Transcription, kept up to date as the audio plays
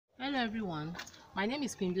Hello everyone, my name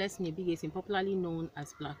is Queen Blessing Ebigesin, popularly known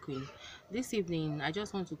as Black Queen. This evening I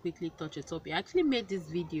just want to quickly touch a topic. I actually made this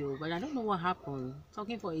video, but I don't know what happened,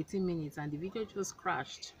 talking for 18 minutes and the video just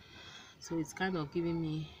crashed. So it's kind of giving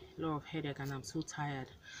me a lot of headache and I'm so tired.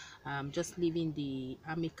 I'm just leaving the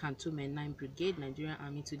Army Cantonment 9 Brigade, Nigerian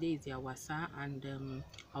Army. Today is the Awasa, and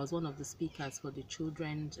I was one of the speakers for the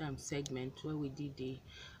children's segment where we did the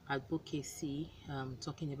advocacy,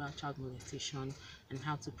 talking about child molestation and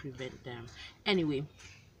how to prevent them. Anyway,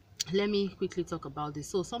 let me quickly talk about this.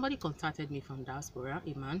 So somebody contacted me from diaspora,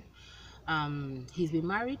 a man. He's been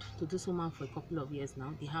married to this woman for a couple of years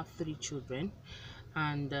now. They have 3 children,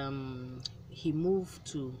 and he moved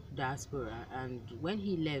to diaspora, and when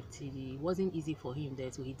he left, it wasn't easy for him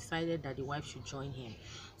there, so he decided that the wife should join him.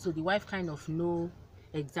 So the wife kind of know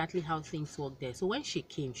exactly how things work there. So when she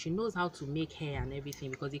came, she knows how to make hair and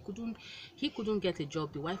everything, because he couldn't get a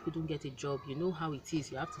job, the wife couldn't get a job. You know how it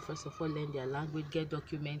is, you have to first of all learn their language, get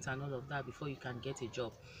documents and all of that before you can get a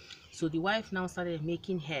job. So the wife now started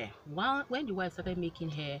making hair. When the wife started making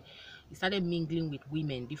hair, he started mingling with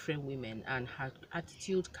women, different women, and her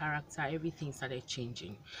attitude, character, everything started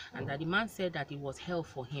changing. And that the man said that it was hell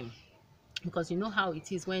for him, because you know how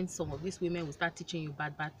it is when some of these women will start teaching you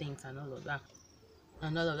bad things and all of that.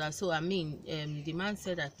 So I mean, the man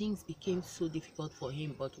said that things became so difficult for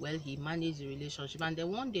him, but well, he managed the relationship. And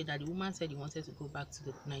then one day that the woman said he wanted to go back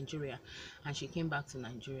to Nigeria, and she came back to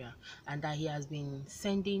Nigeria, and that he has been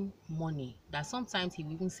sending money, that sometimes he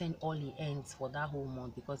will even send all he earns for that whole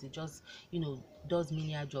month, because he just, does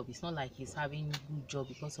menial job. It's not like he's having good job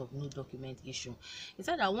because of no document issue. He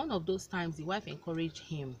said that one of those times the wife encouraged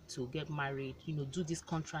him to get married, do this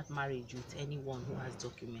contract marriage with anyone who has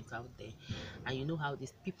documents out there. And you know how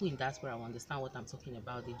these people in diaspora will understand what I'm talking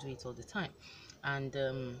about. They do it all the time. And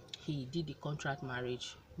he did the contract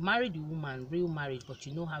marriage, married the woman, real marriage, but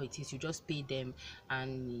you know how it is, you just pay them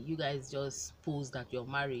and you guys just pose that you're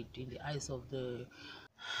married in the eyes of the.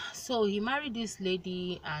 So he married this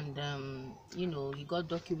lady, and he got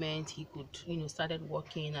documents, he could, started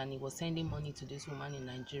working, and he was sending money to this woman in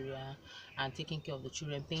Nigeria and taking care of the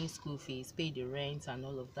children, paying school fees, pay the rent and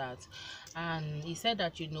all of that. And he said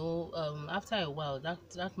that after a while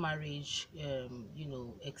that marriage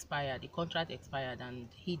expired, the contract expired, and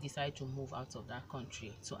he decided to move out of that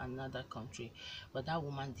country to another country. But that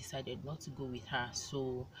woman decided not to go with her,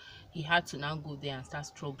 so he had to now go there and start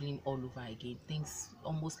struggling all over again, things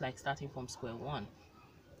almost like starting from square one.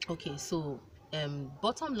 Okay, so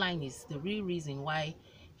bottom line is, the real reason why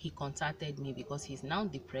he contacted me, because he's now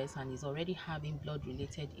depressed and he's already having blood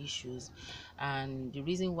related issues. And the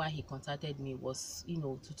reason why he contacted me was,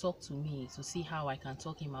 to talk to me, to see how I can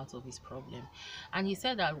talk him out of his problem. And he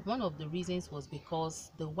said that one of the reasons was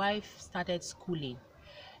because the wife started schooling.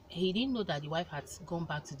 He didn't know that the wife had gone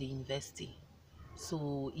back to the university.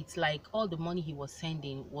 So it's like all the money he was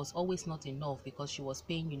sending was always not enough, because she was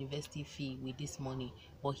paying university fee with this money,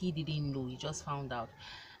 but he didn't know, he just found out.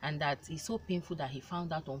 And that is so painful that he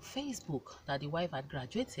found out on Facebook that the wife had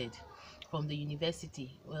graduated from the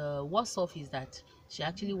university. What's off is that she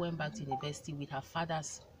actually went back to university with her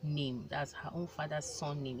father's name, that's her own father's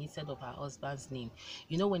son name, instead of her husband's name.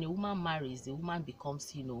 When a woman marries, the woman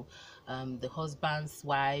becomes the husband's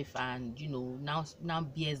wife, and now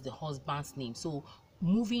bears the husband's name. So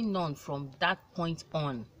moving on from that point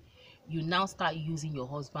on, you now start using your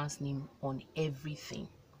husband's name on everything.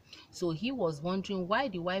 So he was wondering why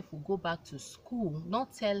the wife would go back to school,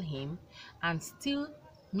 not tell him, and still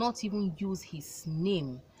not even use his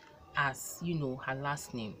name as her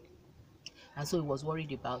last name. And so he was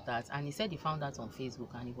worried about that, and he said he found that on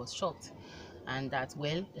Facebook and he was shocked. And that,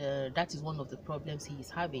 well, that is one of the problems he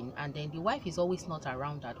is having. And then the wife is always not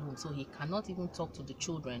around at home, so he cannot even talk to the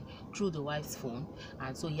children through the wife's phone.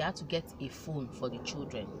 And so he had to get a phone for the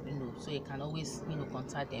children, so he can always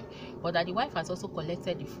contact them. But that the wife has also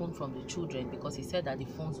collected the phone from the children, because he said that the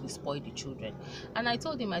phones will spoil the children. And I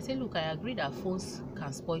told him, I said, look, I agree that phones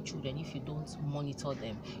can spoil children if you don't monitor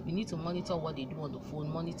them. You need to monitor what they do on the phone,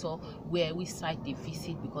 monitor which site they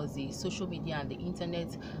visit, because the social media and the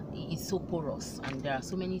internet is so porous, and there are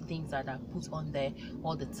so many things that are put on there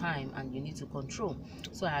all the time, and you need to control.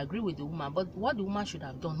 So I agree with the woman, but what the woman should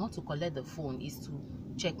have done, not to collect the phone, is to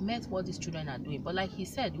checkmate what these children are doing. But like he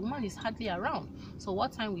said, the woman is hardly around, so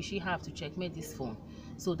what time will she have to checkmate this phone?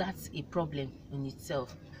 So that's a problem in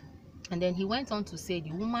itself. And then he went on to say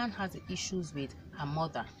the woman has issues with her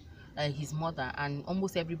mother, his mother, and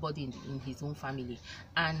almost everybody in his own family.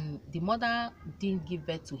 And the mother didn't give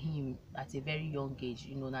birth to him at a very young age.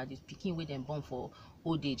 Now the pikin wey dem born for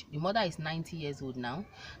old age. The mother is 90 years old now,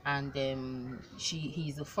 and he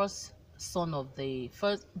is the first son of the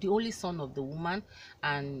only son of the woman,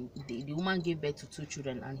 and the woman gave birth to 2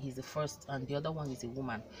 children, and he's the first, and the other one is a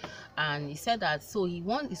woman. And he said that so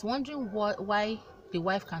he's wondering why the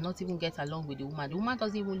wife cannot even get along with the woman. The woman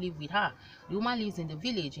doesn't even live with her. The woman lives in the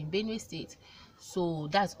village in Benue State. So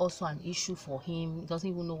that's also an issue for him. He doesn't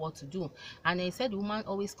even know what to do. And he said the woman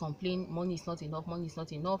always complain, money is not enough, money is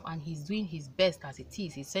not enough, and he's doing his best as it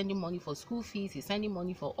is. He's sending money for school fees, he's sending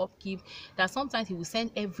money for upkeep, that sometimes he will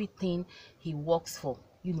send everything he works for,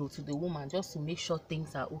 you know, to the woman, just to make sure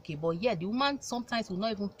things are okay. But yeah, the woman sometimes will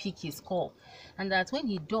not even pick his call, and that when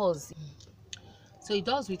he does, so he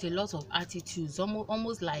does with a lot of attitudes,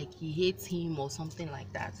 almost like he hates him or something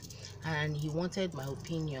like that. And he wanted my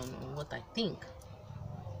opinion on what I think.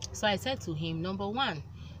 So I said to him, number one,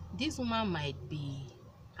 this woman might be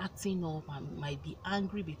acting up and might be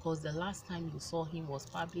angry because the last time you saw him was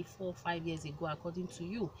probably 4 or 5 years ago, according to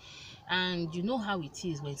you. And you know how it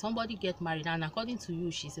is when somebody gets married, and according to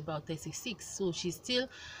you, she's about 36, so she's still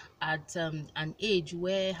at an age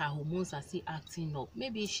where her hormones are still acting up.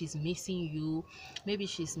 Maybe she's missing you, maybe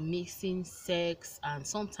she's missing sex, and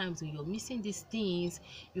sometimes when you're missing these things,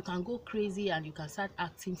 you can go crazy and you can start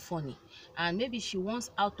acting funny. And maybe she wants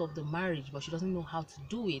out of the marriage, but she doesn't know how to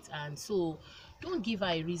do it. And so don't give her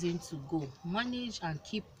a reason to go. Manage and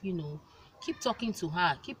keep, you know, keep talking to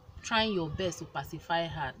her, keep trying your best to pacify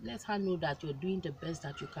her. Let her know that you're doing the best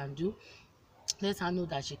that you can do. Let her know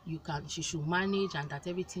that she should manage, and that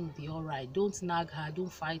everything will be all right. Don't nag her,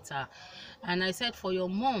 don't fight her. And I said, for your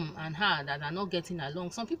mom and her that are not getting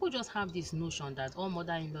along, some people just have this notion that all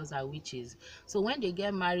mother-in-laws are witches. So when they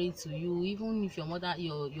get married to you, even if your mother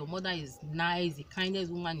is nice, the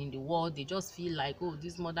kindest woman in the world, they just feel like, oh,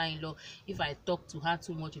 this mother-in-law, if I talk to her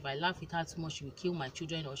too much, if I laugh with her too much, she will kill my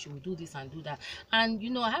children, or she will do this and do that. And you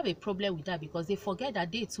know, I have a problem with that, because they forget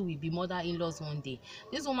that they too will be mother-in-laws one day.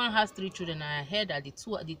 This woman has 3 children, and I heard that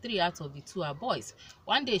the 3 out of the 2 are boys.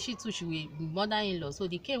 One day she too, she will be mother-in-law. So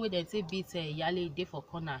the case where they say beat yale dey for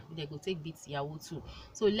corner, they go take beat yawo too.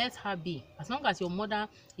 So let her be. As long as your mother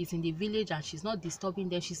is in the village and she's not disturbing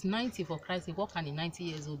them, she's 90, for Christ's sake. What can a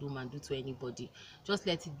 90-year-old woman do to anybody? Just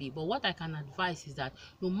let it be. But what I can advise is that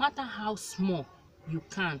no matter how small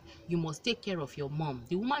you must take care of your mom.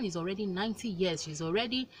 The woman is already 90 years. She's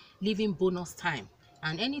already living bonus time.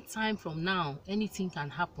 And any time from now, anything can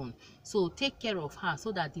happen. So take care of her,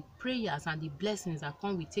 so that the prayers and the blessings that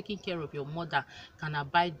come with taking care of your mother can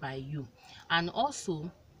abide by you. And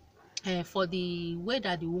also, for the way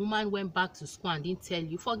that the woman went back to school and didn't tell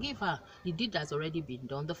you, forgive her. The deed has already been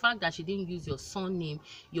done. The fact that she didn't use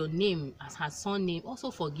your name as her son name, also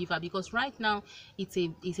forgive her, because right now it's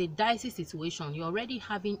a dicey situation. You're already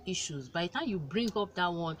having issues. By the time you bring up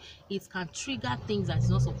that one, it can trigger things that it's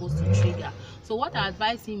not supposed to trigger. So what I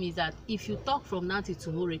advise him is that if you talk from now till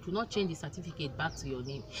tomorrow, it will not change the certificate back to your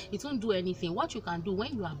name. It won't do anything. What you can do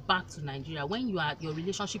when you are back to Nigeria, when your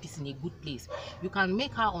relationship is in a good place, you can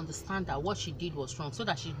make her understand that what she did was wrong, so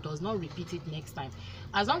that she does not repeat it next time.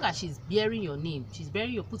 As long as she's bearing your name,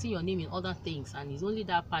 putting your name in other things, and it's only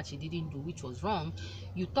that part she didn't do which was wrong,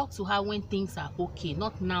 you talk to her when things are okay,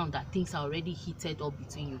 not now that things are already heated up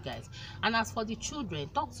between you guys. And as for the children,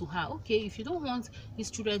 talk to her. Okay, if you don't want these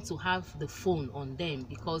children to have the phone on them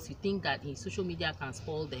because you think that in social media can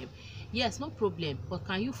spoil them, yes, no problem, but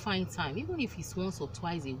can you find time, even if it's once or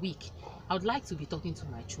twice a week? I would like to be talking to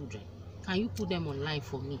my children. Can you put them online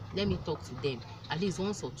for me? Let me talk to them at least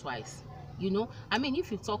once or twice. You know, I mean,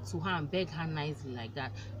 if you talk to her and beg her nicely like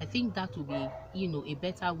that, I think that will be, you know, a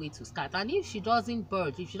better way to start. And if she doesn't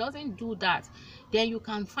budge, if she doesn't do that, then you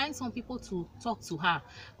can find some people to talk to her.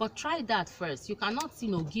 But try that first. You cannot, you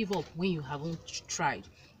know, give up when you haven't tried.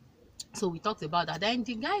 So we talked about that. Then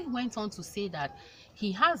the guy went on to say that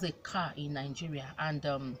he has a car in Nigeria,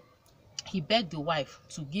 and he begged the wife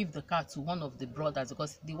to give the car to one of the brothers,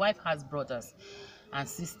 because the wife has brothers and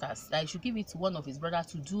sisters, that he should give it to one of his brothers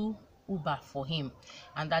to do Uber for him.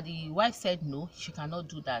 And that the wife said no, she cannot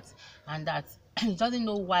do that, and that he doesn't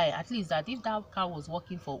know why. At least that if that car was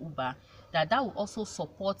working for Uber, that would also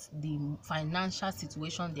support the financial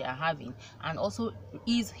situation they are having, and also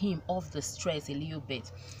ease him off the stress a little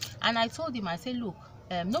bit. And I told him, I said, look,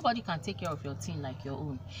 nobody can take care of your thing like your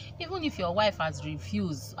own. Even if your wife has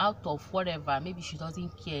refused out of whatever, maybe she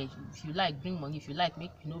doesn't care. If you like, bring money. If you like,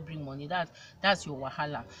 make you know, bring money. That's your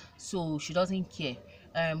wahala. So she doesn't care.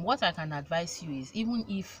 What I can advise you is, even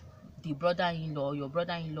if the brother-in-law, your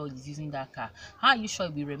brother-in-law is using that car, how are you sure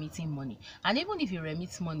you'll be remitting money? And even if you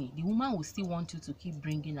remit money, the woman will still want you to keep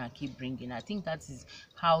bringing and keep bringing. I think that is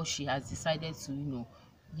how she has decided to, you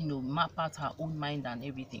know, map out her own mind and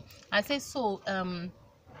everything. I say, so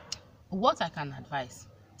what I can advise,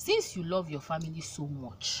 Since you love your family so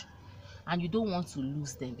much and you don't want to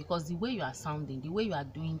lose them, because the way you are sounding, the way you are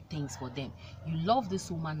doing things for them, you love this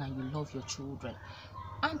woman and you love your children,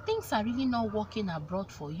 and things are really not working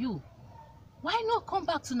abroad for you, why not come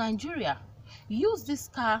back to Nigeria? Use this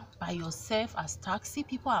car by yourself as taxi.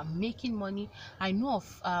 People are making money. I know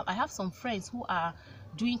of I have some friends who are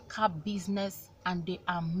doing cab business and they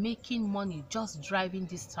are making money just driving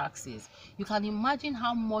these taxis. You can imagine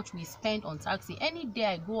how much we spend on taxi. Any day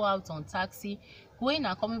I go out on taxi, going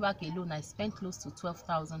and coming back alone, I spend close to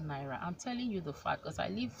 12,000 naira. I'm telling you the fact, because I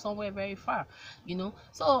live somewhere very far, you know.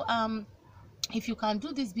 So if you can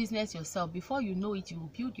do this business yourself, before you know it, you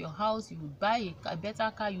will build your house, you will buy a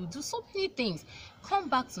better car, you will do so many things. Come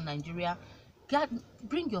back to Nigeria,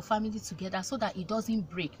 bring your family together so that it doesn't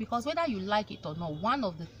break, because whether you like it or not, one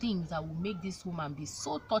of the things that will make this woman be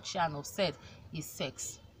so touchy and upset is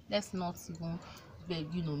sex. Let's not even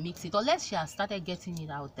mix it, unless she has started getting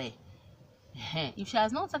it out there. If she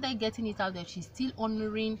has not started getting it out there, she's still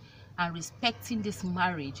honoring and respecting this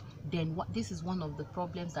marriage, then this is one of the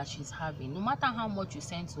problems that she's having. No matter how much you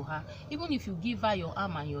send to her, even if you give her your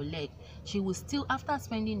arm and your leg, she will still, after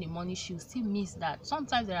spending the money, she will still miss that.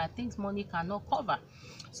 Sometimes there are things money cannot cover.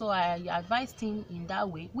 So I advised him in that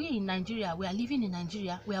way. We in Nigeria, we are living in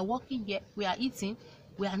Nigeria, we are working here, we are eating,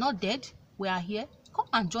 we are not dead, we are here. Come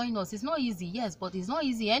and join us. It's not easy, yes, but it's not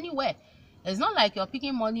easy anywhere. It's not like you're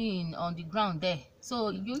picking money on the ground there. So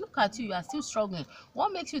you look at you are still struggling.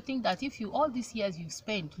 What makes you think that if you, all these years you've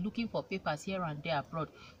spent looking for papers here and there abroad,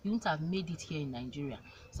 you wouldn't have made it here in Nigeria?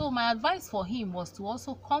 So my advice for him was to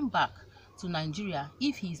also come back to Nigeria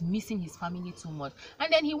if he's missing his family too much.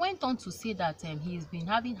 And then he went on to say that he's been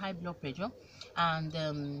having high blood pressure,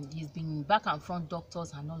 and he's been back and front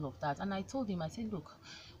doctors and all of that. And I told him, I said, look,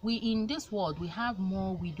 we in this world, we have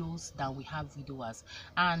more widows than we have widowers,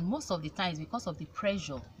 and most of the times, because of the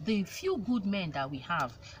pressure, the few good men that we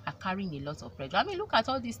have are carrying a lot of pressure. I mean, look at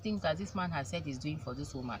all these things that this man has said he's doing for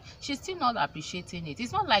this woman. She's still not appreciating it.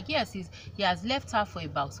 It's not like, yes, he has left her for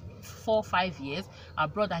about 4-5 years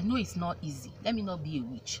abroad. I know it's not easy. Let me not be a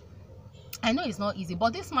witch. I know it's not easy,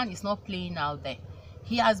 but this man is not playing out there.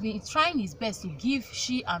 He has been trying his best to give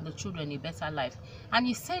she and the children a better life, and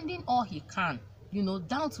he's sending all he can,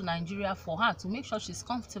 down to Nigeria for her to make sure she's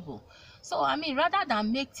comfortable. So I mean, rather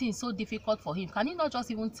than make things so difficult for him, can he not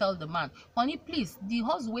just even tell the man, honey, please, the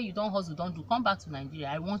hustle way you don't hustle, don't do, come back to Nigeria,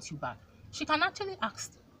 I want you back. She can actually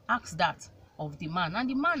ask that of the man, and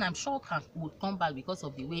the man, I'm sure, would come back, because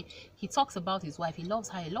of the way he talks about his wife. He loves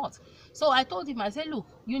her a lot. So I told him, I said, look,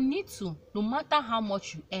 you need to, no matter how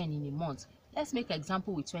much you earn in a month, let's make an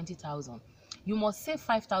example with 20,000. You must save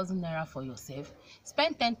 5,000 naira for yourself,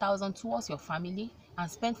 spend 10,000 towards your family,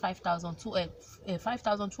 and spend 5,000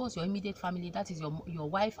 towards your immediate family, that is your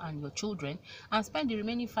wife and your children, and spend the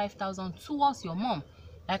remaining 5,000 towards your mom.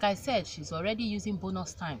 Like I said, she's already using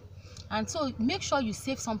bonus time. And so make sure you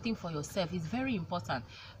save something for yourself. It's very important.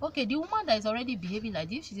 Okay, the woman that is already behaving like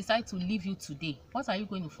this, if she decides to leave you today, what are you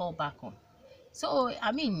going to fall back on? So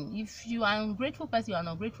I mean, if you are an ungrateful person, you are an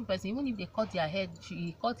ungrateful person. Even if they cut their head,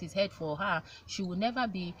 she cut his head for her, she will never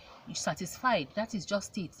be satisfied. That is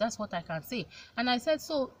just it. That's what I can say. And I said,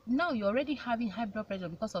 so now you're already having high blood pressure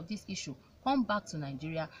because of this issue. Come back to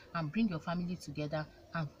Nigeria and bring your family together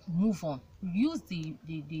and move on. Use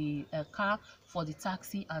the car for the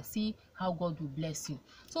taxi and see how God will bless you.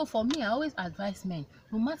 So for me, I always advise men,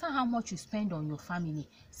 no matter how much you spend on your family,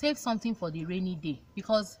 save something for the rainy day,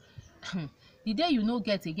 because the day you no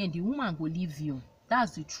get again, the woman go leave you.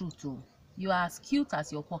 That's the truth. Oh, you are as cute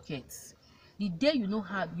as your pockets. The day you don't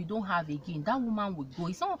have again, that woman will go.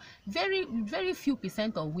 It's not very few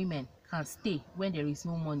percent of women can stay when there is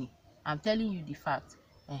no money. I'm telling you the fact.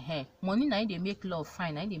 Money na they make love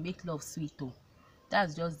fine, na they make love sweet. Oh,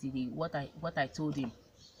 that's just what I told him.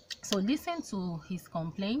 So listen to his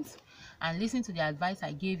complaints and listen to the advice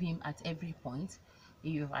I gave him at every point.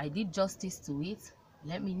 If I did justice to it,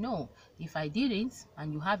 let me know. If I didn't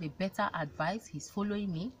and you have a better advice, he's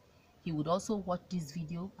following me, he would also watch this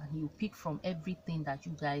video and he will pick from everything that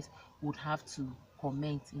you guys would have to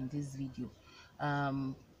comment in this video.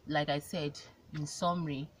 Like I said, in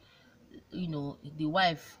summary, the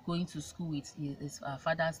wife going to school with his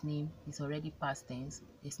father's name is already past tense.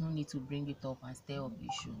 There's no need to bring it up and stir up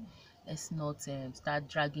issue. Let's not start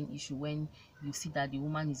dragging issue when you see that the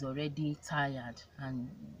woman is already tired, and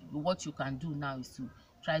what you can do now is to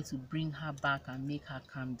try to bring her back and make her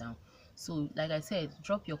calm down. So like I said,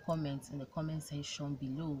 drop your comments in the comment section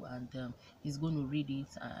below, and he's going to read it.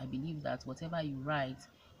 I believe that whatever you write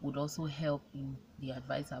would also help in the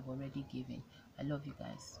advice I've already given. I love you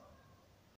guys.